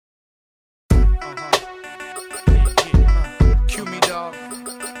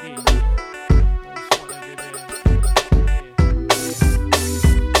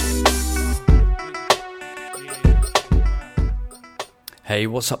Hey,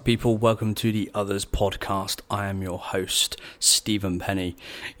 what's up, people? Welcome to the Others podcast. I am your host, Stephen Penny,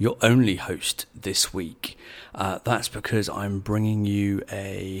 your only host this week. That's because I'm bringing you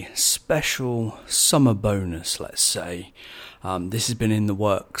a special summer bonus, let's say. This has been in the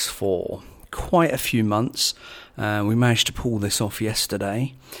works for quite a few months. We managed to pull this off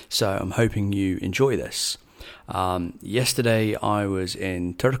yesterday, so I'm hoping you enjoy this. Yesterday I was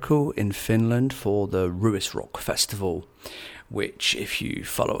in Turku in Finland for the Ruisrock festival, which, if you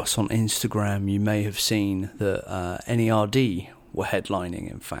follow us on Instagram, you may have seen that NERD were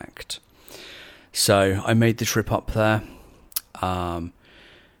headlining, in fact. So I made the trip up there,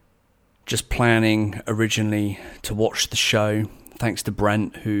 just planning originally to watch the show, thanks to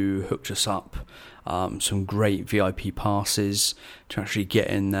Brent, who hooked us up some great VIP passes to actually get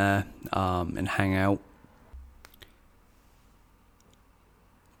in there and hang out.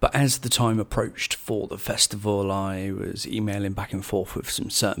 But as the time approached for the festival, I was emailing back and forth with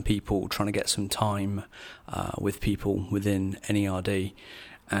some certain people, trying to get some time with people within NERD.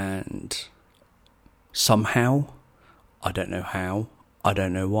 And somehow, I don't know how, I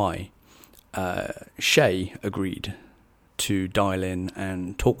don't know why, Shae agreed to dial in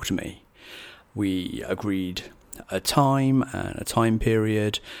and talk to me. We agreed a time and a time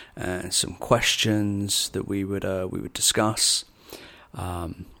period and some questions that we would discuss.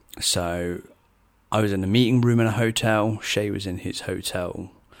 So I was in a meeting room in a hotel. Shae was in his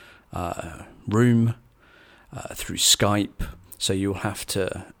hotel room through Skype. So you'll have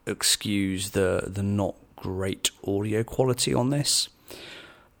to excuse the not great audio quality on this.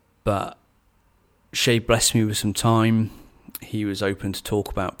 But Shae blessed me with some time. He was open to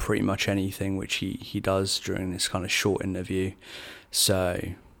talk about pretty much anything, which he does during this kind of short interview. So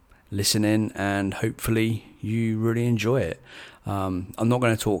listen in and hopefully you really enjoy it. I'm not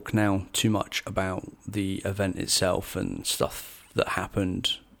going to talk now too much about the event itself and stuff that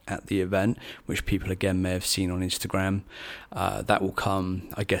happened at the event, which people again may have seen on Instagram. That will come,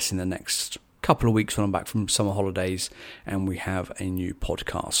 I guess, in the next couple of weeks when I'm back from summer holidays and we have a new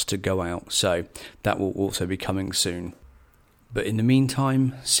podcast to go out. So that will also be coming soon. But in the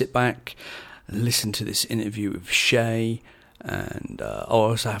meantime, sit back, listen to this interview with Shae. And I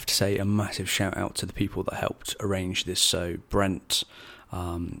also have to say a massive shout out to the people that helped arrange this. So Brent,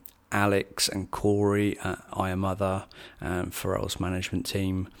 Alex and Cori at I Am Other and Pharrell's management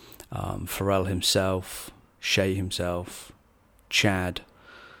team, Pharrell himself, Shae himself, Chad,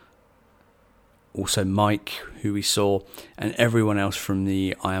 also Mike, who we saw, and everyone else from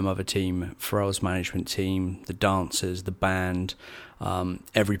the I Am Other team, Pharrell's management team, the dancers, the band,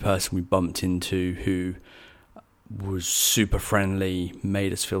 every person we bumped into who was super friendly,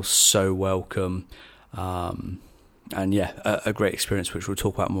 made us feel so welcome, and yeah, a great experience, which we'll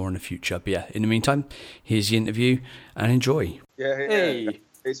talk about more in the future. But yeah, in the meantime, here's the interview and enjoy. Yeah, hey.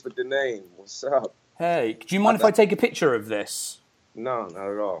 Thanks for the name. What's up? Hey, do you mind if I take a picture of this? No, not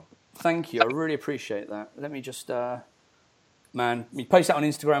at all. Thank you, I really appreciate that. Let me just, man, you post that on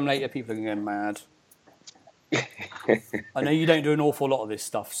Instagram later, people are going to go mad. I know you don't do an awful lot of this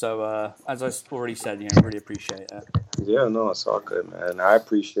stuff, so as I already said, I really appreciate it. Yeah, no, it's all good, man. I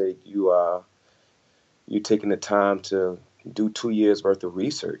appreciate you taking the time to do 2 years worth of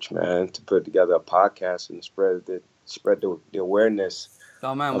research, man, to put together a podcast and spread the awareness.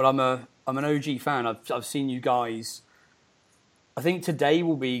 Oh man, well I'm an OG fan. I've seen you guys. I think today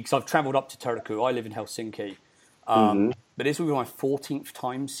will be, because I've travelled up to Turku. I live in Helsinki, but this will be my 14th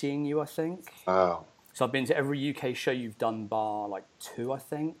time seeing you, I think. Wow. So I've been to every UK show you've done, bar like 2, I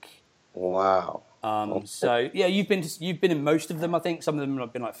think. Wow. So yeah, you've been in most of them. I think some of them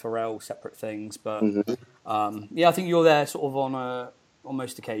have been like Pharrell, separate things, but yeah, I think you're there sort of on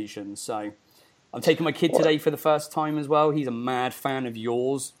most occasions. So I'm taking my kid today for the first time as well. He's a mad fan of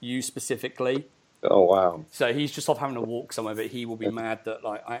yours, you specifically. Oh wow. So he's just off having a walk somewhere, but he will be mad that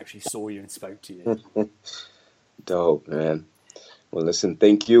like I actually saw you and spoke to you. Dope, man. Well, listen,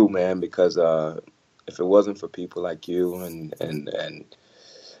 thank you, man, because if it wasn't for people like you and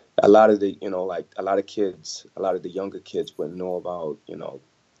a lot of the, a lot of kids, a lot of the younger kids wouldn't know about,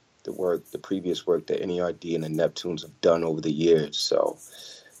 the previous work that NERD and the Neptunes have done over the years. So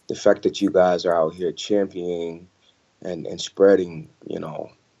the fact that you guys are out here championing and spreading,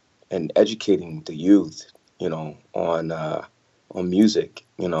 and educating the youth, on music,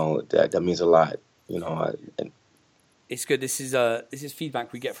 that means a lot, It's good. This is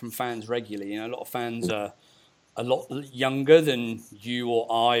feedback we get from fans regularly. A lot of fans are a lot younger than you or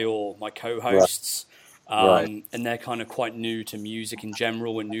I or my co-hosts, right. And they're kind of quite new to music in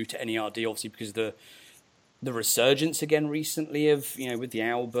general and new to NERD, obviously, because the resurgence again recently of with the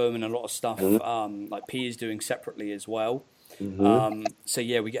album and a lot of stuff like P is doing separately as well. Mm-hmm. So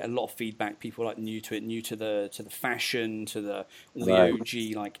yeah, we get a lot of feedback. People like new to it, new to the fashion, to the all the Right.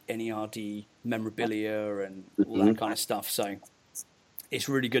 OG like NERD memorabilia and all Mm-hmm. that kind of stuff. So it's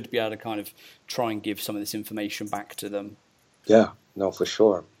really good to be able to kind of try and give some of this information back to them. Yeah. No, for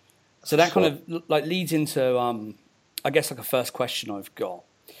sure. So For that kind sure. of like leads into I guess like a first question I've got.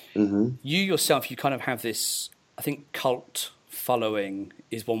 Mm-hmm. You yourself, you kind of have this, I think, cult following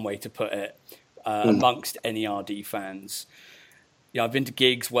is one way to put it, Mm-hmm. amongst NERD fans. Yeah, I've been to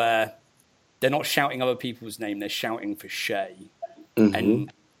gigs where they're not shouting other people's name; they're shouting for Shae, Mm-hmm.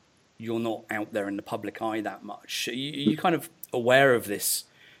 and you're not out there in the public eye that much. Are you kind of aware of this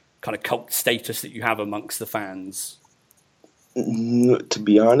kind of cult status that you have amongst the fans? To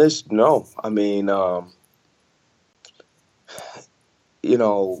be honest, no. I mean, you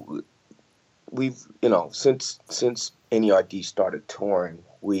know, since NERD started touring,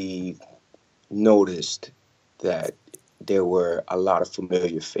 we noticed that there were a lot of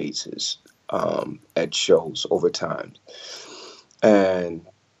familiar faces at shows over time, and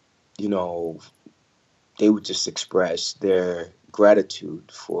you know, they would just express their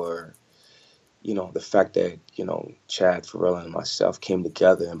gratitude for the fact that Chad, Pharrell, and myself came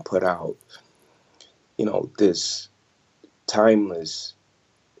together and put out this timeless,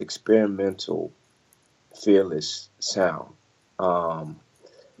 experimental, fearless sound. Um,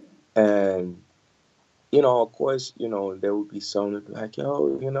 and of course, there would be some that be like,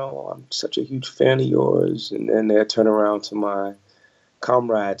 yo, I'm such a huge fan of yours. And then they'd turn around to my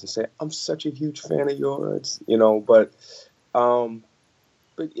comrades and say, I'm such a huge fan of yours, um,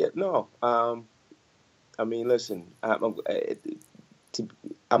 but yeah, no. I mean, listen, I'm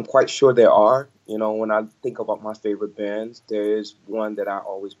quite sure there are. When I think about my favorite bands, there is one that I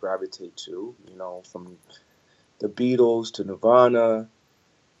always gravitate to, from the Beatles to Nirvana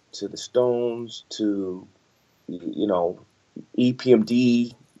to the Stones to, you know,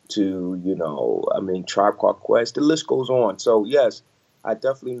 EPMD to, I mean, Tribe Called Quest. The list goes on. So yes, I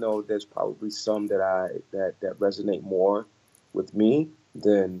definitely know there's probably some that resonate more with me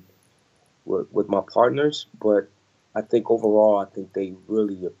than with my partners, but I think overall, I think they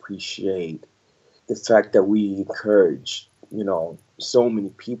really appreciate the fact that we encourage, so many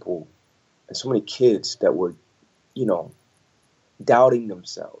people and so many kids that were, you know, doubting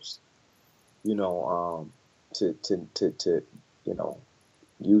themselves, you know, to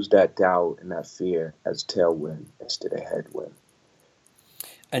use that doubt and that fear as tailwind instead of headwind.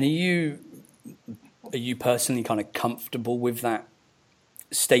 And are you personally kind of comfortable with that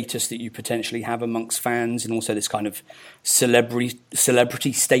status that you potentially have amongst fans, and also this kind of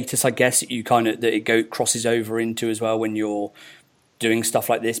celebrity status, I guess, that it crosses over into as well when you're doing stuff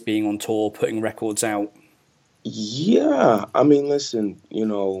like this, being on tour, putting records out? Yeah, I mean, listen,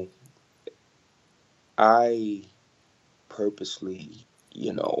 I purposely,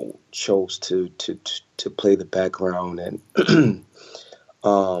 chose to play the background and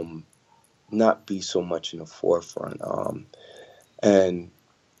um, not be so much in the forefront. And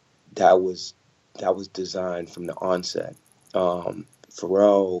that was designed from the onset.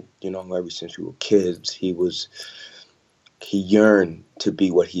 Pharrell, ever since we were kids, he yearned to be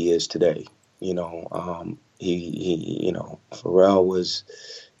what he is today. Pharrell was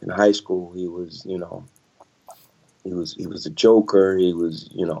in high school. He was a joker. He was,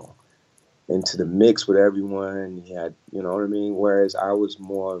 into the mix with everyone. He had, you know what I mean? Whereas I was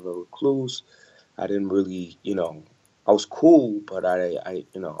more of a recluse. I didn't really, I was cool, but I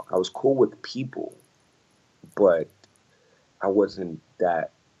was cool with people, but I wasn't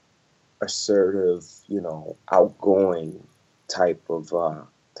that assertive, outgoing type of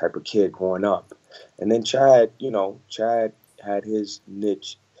kid growing up. And then Chad had his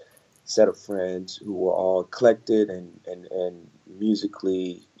niche set of friends who were all collected and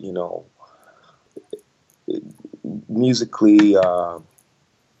musically, musically uh,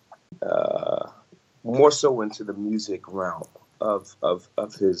 more so into the music realm of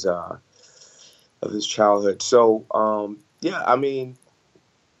his childhood. So yeah, I mean,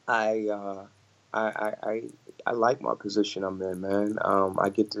 I uh, I I like my position I'm in, man. I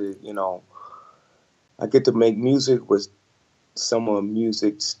get to make music with some of the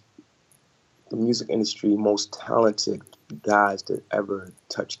music industry most talented guys that ever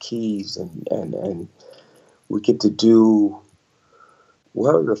touch keys, and we get to do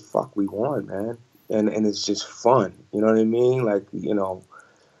whatever the fuck we want, man. And it's just fun. You know what I mean? Like,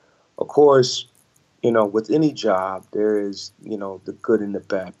 of course, with any job, there is, the good and the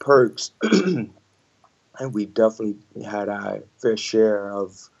bad perks. And we definitely had our fair share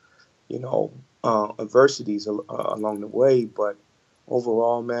of, adversities along the way. But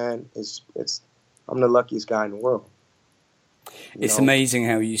overall, man, I'm the luckiest guy in the world. You It's know, amazing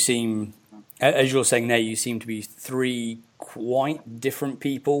how you seem, as you're saying there, you seem to be three quite different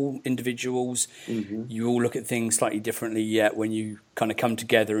people, individuals. hmm You all look at things slightly differently, yet when you kind of come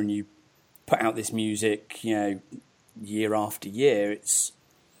together and you put out this music, year after year, it's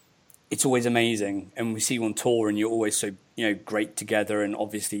always amazing. And we see you on tour, and you're always so great together, and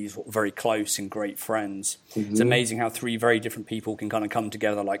obviously you're very close and great friends. It's hmm amazing how three very different people can kind of come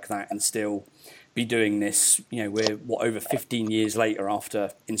together like that and still be doing this. We're over 15 years later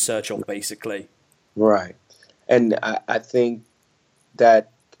after In Search Of, basically. right. And I think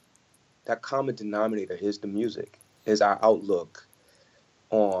that that common denominator is the music, is our outlook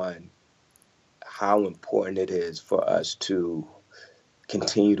on how important it is for us to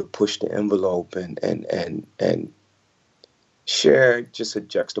continue to push the envelope and share just a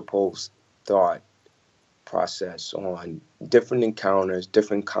juxtaposed thought process on different encounters,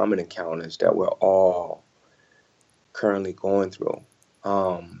 different common encounters that we're all currently going through.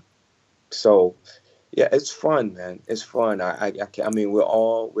 Um, so yeah, it's fun, man. It's fun. I mean,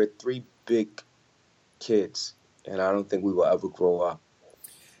 we're three big kids, and I don't think we will ever grow up.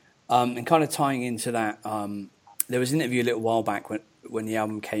 And kind of tying into that, there was an interview a little while back when the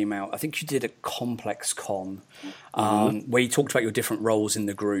album came out. I think you did a Complex Con hmm where you talked about your different roles in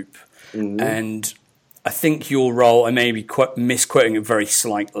the group. hmm And I think your role, I may be misquoting it very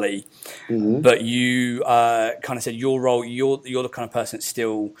slightly, hmm but you kind of said your role, you're the kind of person that's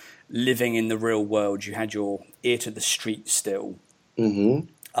still living in the real world. You had your ear to the street still. hmm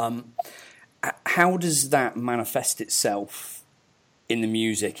How does that manifest itself in the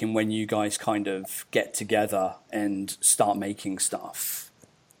music and when you guys kind of get together and start making stuff?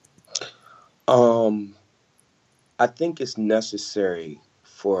 Um, I think it's necessary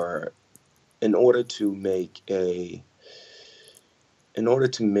for in order to make a in order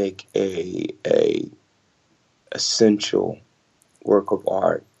to make a essential work of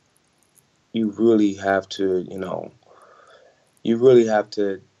art, you really have to, you really have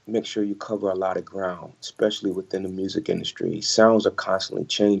to make sure you cover a lot of ground, especially within the music industry. Sounds are constantly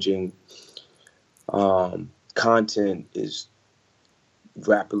changing. Content is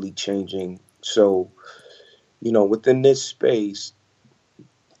rapidly changing. So, within this space,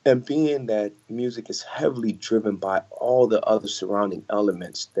 and being that music is heavily driven by all the other surrounding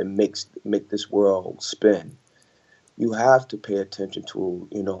elements that make this world spin, you have to pay attention to,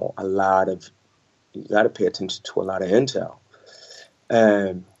 you got to pay attention to a lot of intel.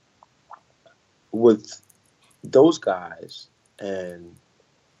 And with those guys and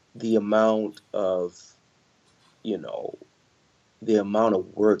the amount of, you know, the amount of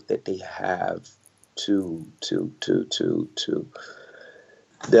work that they have to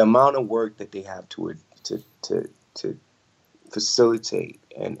the amount of work that they have to facilitate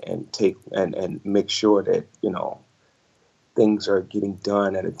and take and make sure that, things are getting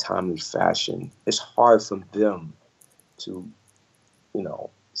done at a timely fashion. It's hard for them to,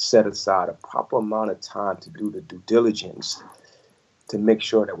 set aside a proper amount of time to do the due diligence to make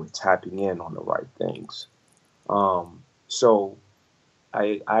sure that we're tapping in on the right things. So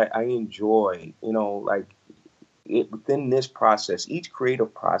I enjoy, within this process, each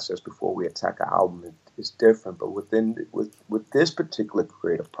creative process before we attack an album is different. But with this particular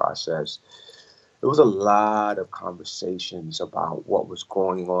creative process, there was a lot of conversations about what was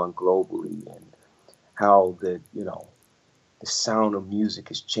going on globally and how the sound of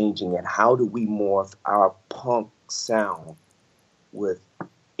music is changing and how do we morph our punk sound with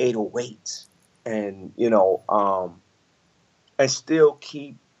 808s and and still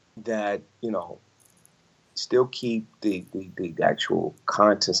keep that still keep the actual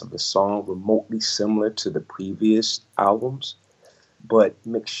contents of the song remotely similar to the previous albums, but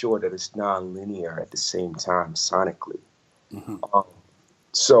make sure that it's non-linear at the same time sonically. Mm-hmm.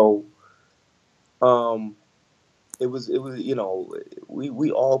 So it was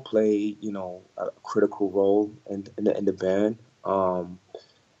we all play a critical role in the band,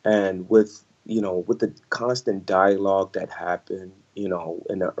 and with the constant dialogue that happened in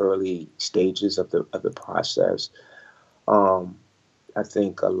the early stages of the process. I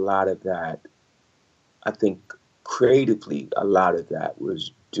think a lot of that, I think creatively a lot of that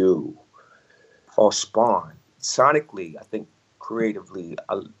was due or spawned sonically. I think creatively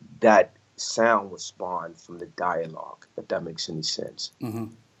that sound was spawned from the dialogue, if that makes any sense. Mm-hmm.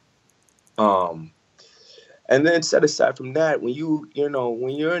 um and then set aside from that, when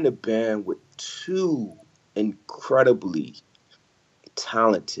when you're in a band with two incredibly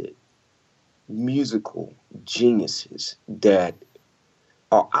talented musical geniuses that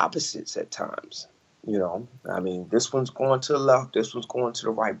are opposites at times. I mean, this one's going to the left, this one's going to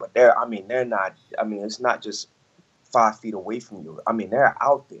the right, but they're not. I mean, it's not just 5 feet away from you. I mean, they're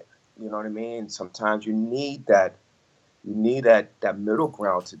out there. You know what I mean? Sometimes you need that middle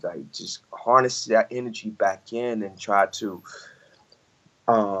ground to like just harness that energy back in and try to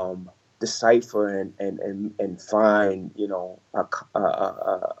decipher and find, you know, a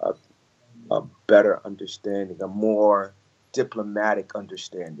better understanding, a more diplomatic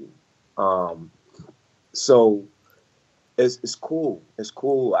understanding. So it's cool. It's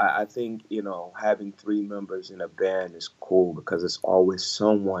cool. I think, you know, having 3 members in a band is cool because it's always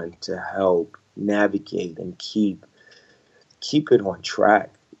someone to help navigate and keep it on track,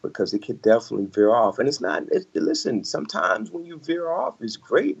 because it could definitely veer off. And listen, sometimes when you veer off, it's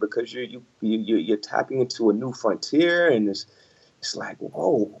great because you're tapping into a new frontier, and it's like,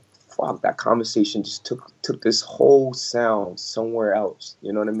 whoa, fuck, that conversation just took this whole sound somewhere else.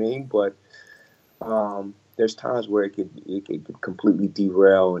 You know what I mean? But there's times where it could completely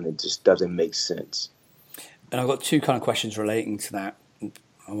derail and it just doesn't make sense. And I've got 2 kind of questions relating to that. I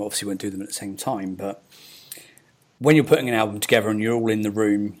obviously won't do them at the same time, but when you're putting an album together and you're all in the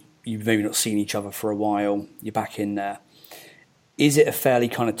room, you've maybe not seen each other for a while, you're back in there, is it a fairly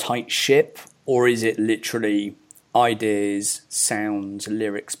kind of tight ship, or is it literally ideas, sounds,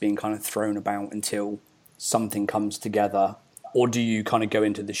 lyrics being kind of thrown about until something comes together? Or do you kind of go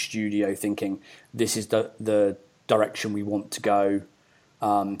into the studio thinking, this is the direction we want to go,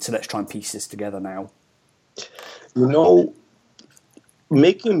 so let's try and piece this together now? You know,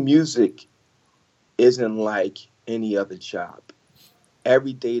 making music isn't like any other job.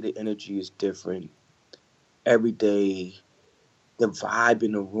 Every day the energy is different. Every day the vibe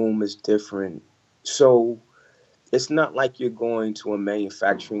in the room is different. So it's not like you're going to a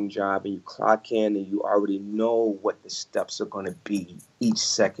manufacturing job and you clock in and you already know what the steps are going to be each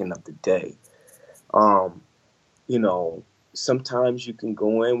second of the day. You know, sometimes you can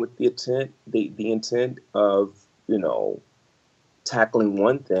go in with the intent of, you know, tackling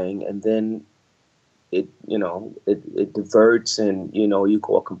one thing, and then it diverts, and, you know, you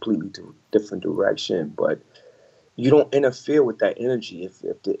go a completely different direction. But you don't interfere with that energy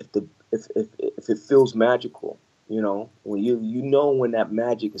if it feels magical. You know, when you know when that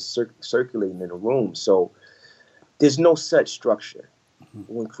magic is circulating in a room. So there's no set structure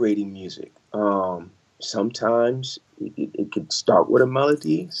when creating music. Sometimes it could start with a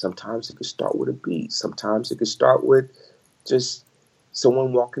melody. Sometimes it could start with a beat. Sometimes it could start with just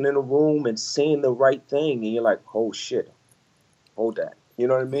someone walking in a room and saying the right thing, and you're like, oh shit, hold that. You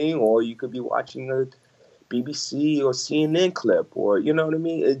know what I mean? Or you could be watching a BBC or CNN clip, or, you know what I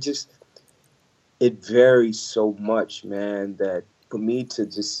mean? It varies so much, man, that for me to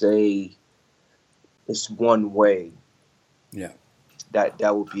just say it's one way, yeah,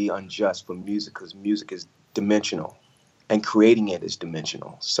 that would be unjust for music, because music is dimensional and creating it is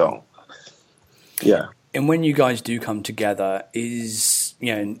dimensional. So, yeah. And when you guys do come together, is,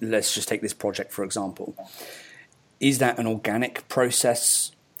 you know, let's just take this project for example, is that an organic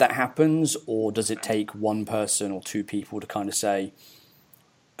process that happens, or does it take one person or 2 people to kind of say,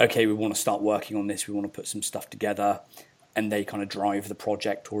 okay, we want to start working on this, we want to put some stuff together, and they kind of drive the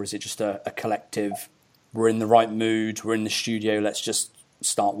project? Or is it just a collective, we're in the right mood, we're in the studio, let's just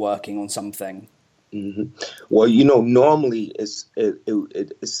start working on something? Mm-hmm. Well, you know, normally it's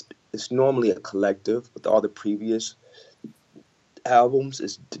normally a collective. With all the previous albums,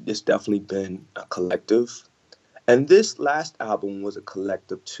 it's definitely been a collective. And this last album was a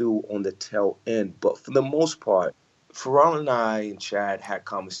collective too on the tail end. But for the most part, Pharrell and I and Chad had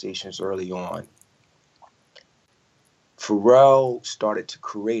conversations early on. Pharrell started to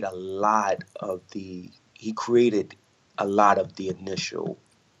create he created a lot of the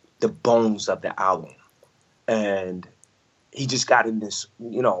the bones of the album. And he just got in this,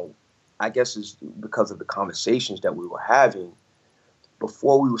 you know, I guess it's because of the conversations that we were having.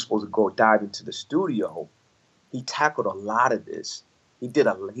 Before we were supposed to go dive into the studio, he tackled a lot of this. He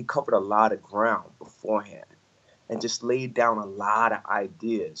covered a lot of ground beforehand and just laid down a lot of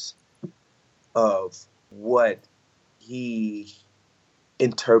ideas of what he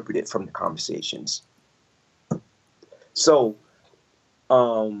interpreted from the conversations. So,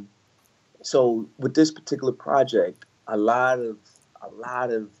 so with this particular project, a lot of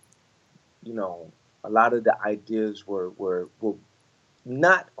the ideas were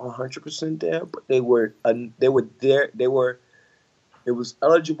not 100% there, but they were there. It was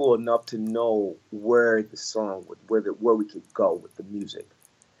eligible enough to know where the song where we could go with the music.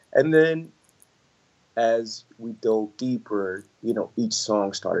 And then as we dove deeper, you know, each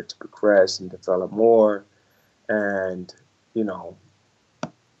song started to progress and develop more, and, you know,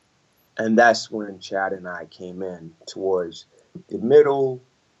 and that's when Chad and I came in towards the middle,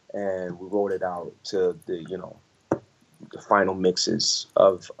 and we wrote it out to the, you know, the final mixes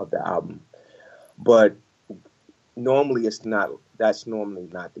of the album. But normally it's not. That's normally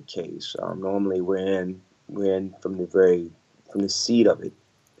not the case. Normally we're in from the seed of it,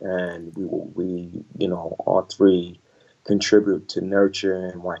 and we all three contribute to nurture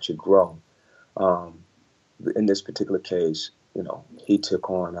and watch it grow. Um, in this particular case, he took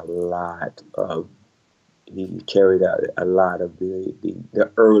on a lot of. He carried out a lot of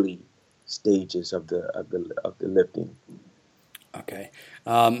the early stages of the lifting. Okay.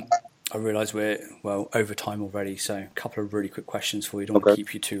 I realise we're over time already, so a couple of really quick questions for you. Don't want to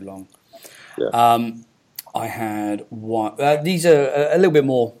keep you too long. Yeah. I had one. These are a little bit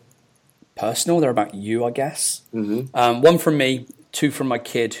more personal. They're about you, I guess. Mm-hmm. One from me, two from my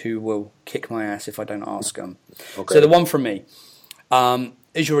kid, who will kick my ass if I don't ask them. Okay. So the one from me.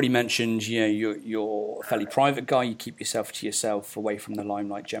 As you already mentioned, you're a fairly private guy. You keep yourself to yourself, away from the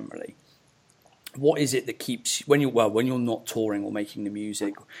limelight generally. What is it that keeps when you're not touring or making the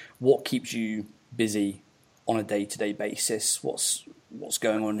music? What keeps you busy on a day-to-day basis? What's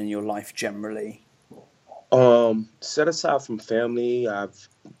going on in your life generally? Set aside from family, I've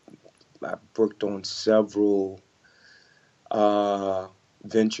worked on several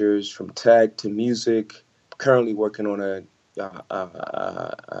ventures from tech to music. Currently working on a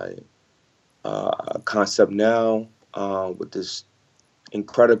concept now with this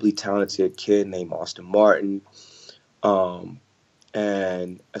incredibly talented kid named Austin Martin.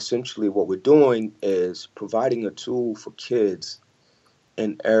 And essentially what we're doing is providing a tool for kids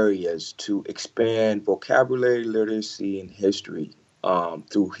in areas to expand vocabulary, literacy, and history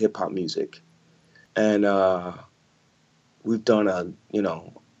through hip hop music. And we've done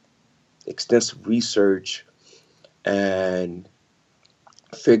extensive research and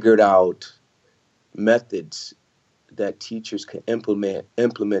figured out methods that teachers can implement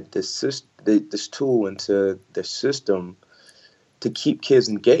this tool into their system to keep kids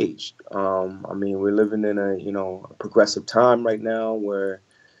engaged. We're living in a progressive time right now where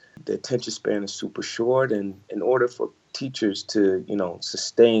the attention span is super short, and in order for teachers to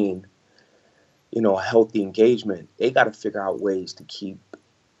sustain healthy engagement, they got to figure out ways to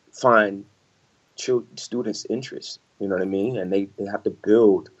find students' interests. You know what I mean? And they have to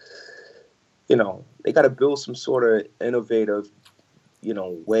build. They got to build some sort of innovative,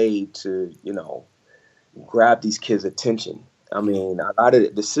 way to, grab these kids' attention. I mean, a lot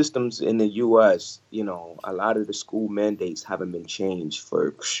of the systems in the U.S., a lot of the school mandates haven't been changed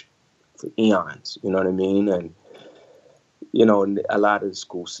for eons. You know what I mean? And, a lot of the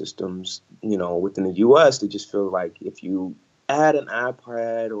school systems, within the U.S., they just feel like if you add an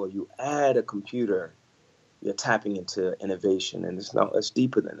iPad or you add a computer, you're tapping into innovation, and it's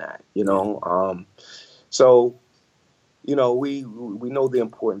deeper than that, So, we know the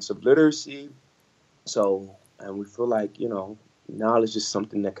importance of literacy. So, and we feel like, knowledge is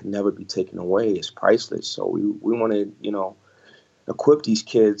something that can never be taken away. It's priceless. So we want to, equip these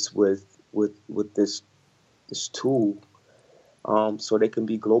kids with this tool, so they can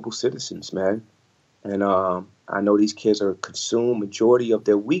be global citizens, man. And I know these kids are consumed majority of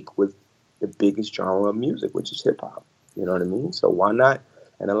their week with the biggest genre of music, which is hip hop. You know what I mean? So why not?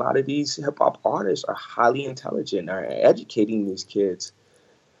 And a lot of these hip hop artists are highly intelligent, are educating these kids.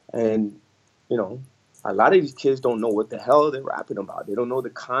 And, a lot of these kids don't know what the hell they're rapping about. They don't know the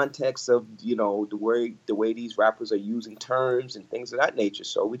context of, the way these rappers are using terms and things of that nature.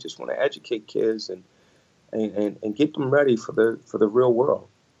 So we just want to educate kids and get them ready for the real world.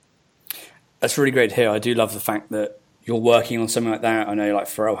 That's really great to hear. I do love the fact that you're working on something like that. I know like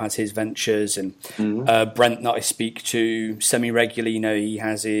Pharrell has his ventures, and Brent that I speak to semi-regularly, he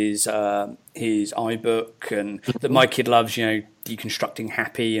has his iBook, and that my kid loves, deconstructing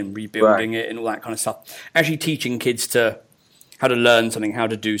Happy and rebuilding it and all that kind of stuff. Actually teaching kids how to learn something, how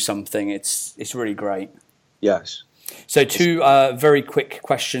to do something. It's really great. Yes. So two very quick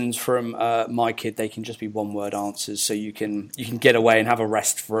questions from my kid. They can just be one-word answers, so you can get away and have a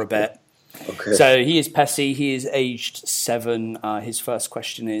rest for a bit. Okay. So he is Pessy. He is aged 7. His first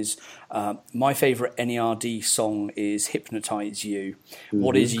question is, my favourite NERD song is Hypnotize You. Mm-hmm.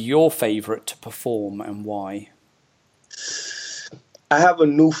 What is your favourite to perform and why? I have a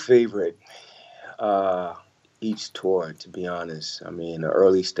new favourite each tour, to be honest. I mean, the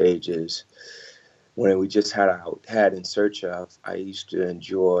early stages, when we just had In Search Of, I used to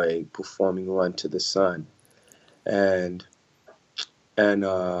enjoy performing Run to the Sun. And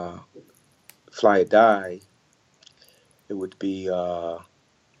Fly or Die, it would be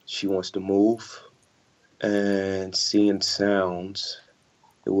She Wants to Move, and Seeing Sounds,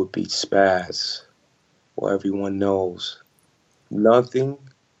 it would be Spaz, or Everyone Knows. Nothing,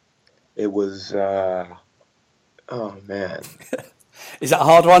 it was Oh man. Is that a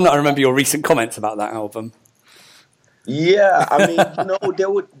hard one? I remember your recent comments about that album. Yeah, I mean, there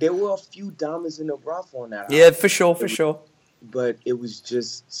were a few diamonds in the rough on that Yeah, album, for sure, for sure. but it was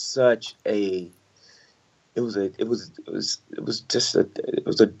just such a it was a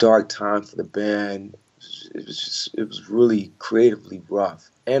dark time for the band. It was really creatively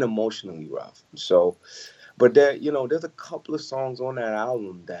rough and emotionally rough. So, but there's a couple of songs on that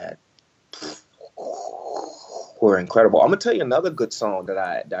album that were incredible. I'm gonna tell you another good song that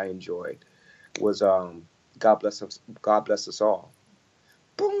I enjoyed was God Bless Us All.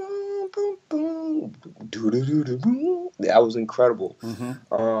 Boom, boom, boom, doo, doo, doo, doo, boom. That was incredible.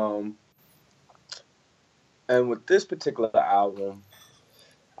 Mm-hmm. And with this particular album,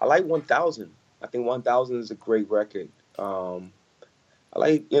 I like 1000. I think 1000 is a great record. I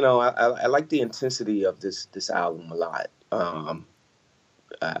like, I like the intensity of this album a lot.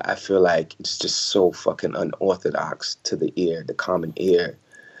 I feel like it's just so fucking unorthodox to the ear, the common ear,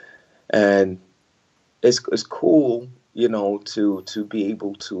 and it's cool, to be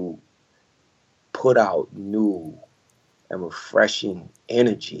able to put out new and refreshing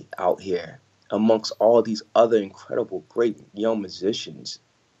energy out here amongst all these other incredible, great young musicians.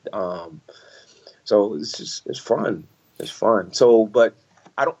 Um, so it's fun. It's fun. So, but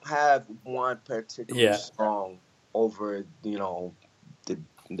I don't have one particular song over,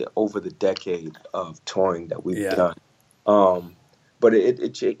 over the decade of touring that we've done. But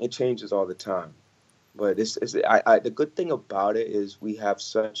it changes all the time. But the good thing about it is we have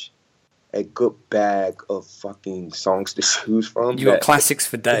such a good bag of fucking songs to choose from. You got classics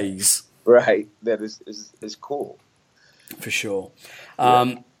for days. Right. That is cool. For sure.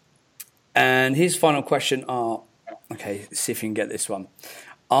 And his final question okay, let's see if you can get this one.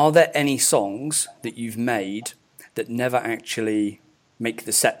 Are there any songs that you've made that never actually make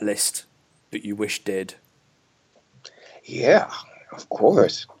the set list that you wish did? Yeah, of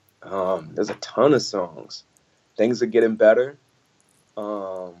course. There's a ton of songs. Things are getting better.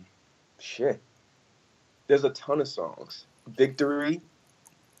 Shit. There's a ton of songs. Victory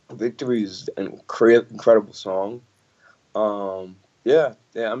is an incredible song. Yeah.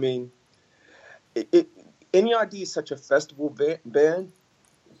 I mean, NERD is such a festival band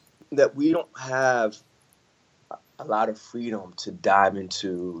that we don't have a lot of freedom to dive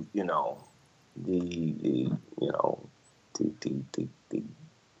into, the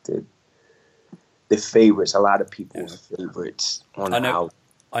favorites. A lot of people's favorites on the album.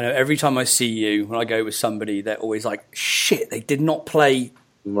 I know every time I see you, when I go with somebody, they're always like, shit, they did not play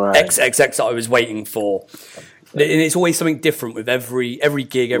XXX that I was waiting for. And it's always something different with every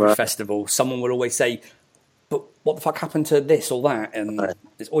gig, every festival. Someone will always say, but what the fuck happened to this or that? And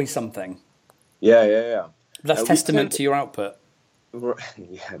there's always something. Yeah. But that's testament to your output.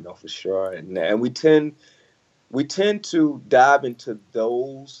 Yeah, no, for sure. And we tend to dive into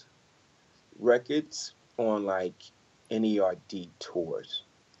those records on like NERD tours,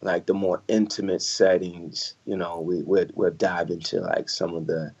 like the more intimate settings. We'll dive into like some of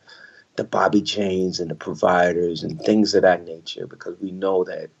the Bobby Janes and the Providers and things of that nature, because we know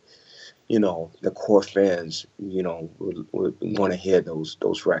that the core fans would want to hear those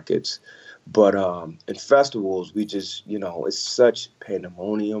records. But in festivals, we just it's such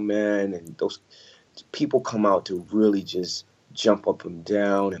pandemonium, man, and those people come out to really just jump up and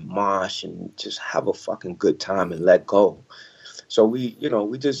down and mosh and just have a fucking good time and let go. So we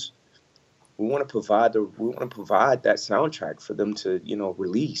want to provide that soundtrack for them to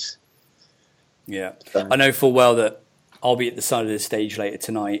release. Yeah, I know full well that I'll be at the side of the stage later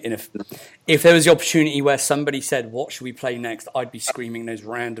tonight, and if there was the opportunity where somebody said, "What should we play next?" I'd be screaming those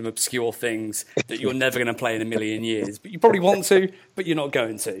random obscure things that you're never going to play in a million years, but you probably want to, but you're not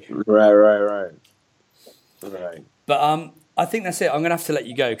going to. Right. But I think that's it. I'm going to have to let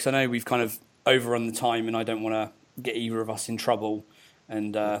you go because I know we've kind of overrun the time, and I don't want to get either of us in trouble.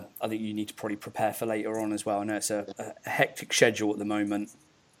 And I think you need to probably prepare for later on as well. I know it's a hectic schedule at the moment.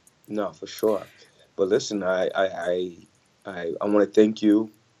 No, for sure. But listen, I want to thank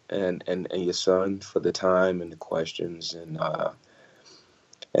you and your son for the time and the questions, and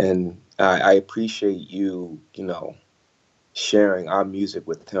I appreciate you, sharing our music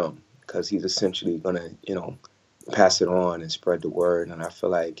with him, because he's essentially gonna, pass it on and spread the word. And I feel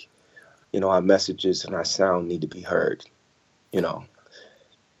like, our messages and our sound need to be heard,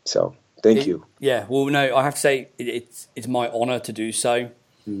 So thank you. Yeah. Well, no, I have to say it's my honor to do so.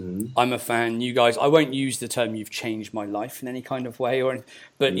 Mm-hmm. I'm a fan. You guys, I won't use the term "you've changed my life" in any kind of way,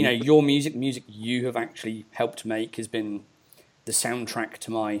 but your music you have actually helped make has been the soundtrack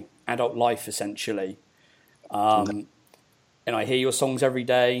to my adult life, essentially. And I hear your songs every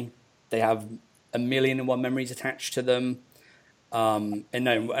day. They have 1,000,001 memories attached to them. And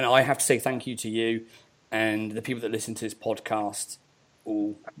I have to say thank you to you, and the people that listen to this podcast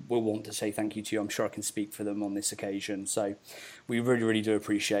will want to say thank you to you. I'm sure I can speak for them on this occasion. So we really, really do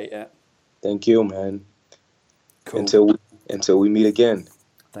appreciate it. Thank you, man. Cool. Until we meet again.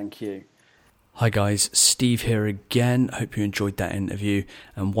 Thank you. Hi guys, Steve here again. Hope you enjoyed that interview,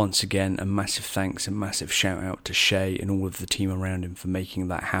 and once again a massive thanks and massive shout out to Shae and all of the team around him for making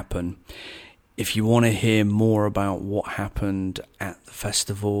that happen. If you want to hear more about what happened at the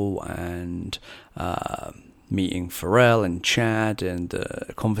festival and meeting Pharrell and Chad and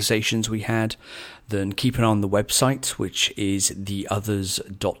the conversations we had, then keep an eye on the website, which is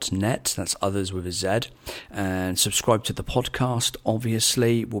theothers.net. That's others with a Z. And subscribe to the podcast.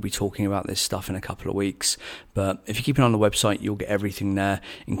 Obviously, we'll be talking about this stuff in a couple of weeks. But if you keep an eye on the website, you'll get everything there,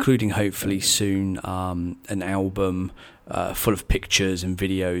 including hopefully soon an album full of pictures and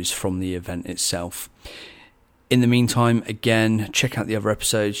videos from the event itself. In the meantime, again, check out the other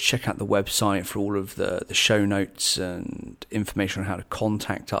episodes, check out the website for all of the show notes and information on how to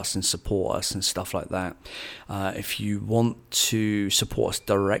contact us and support us and stuff like that. If you want to support us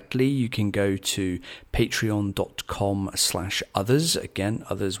directly, you can go to patreon.com/others, again,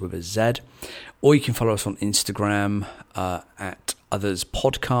 others with a Z, or you can follow us on Instagram at Others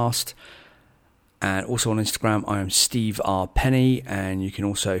Podcast. And also on Instagram, I am Steve R. Penny, and you can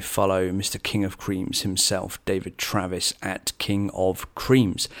also follow Mr. King of Creams himself, David Travis, at King of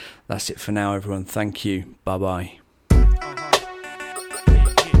Creams. That's it for now, everyone. Thank you. Bye-bye.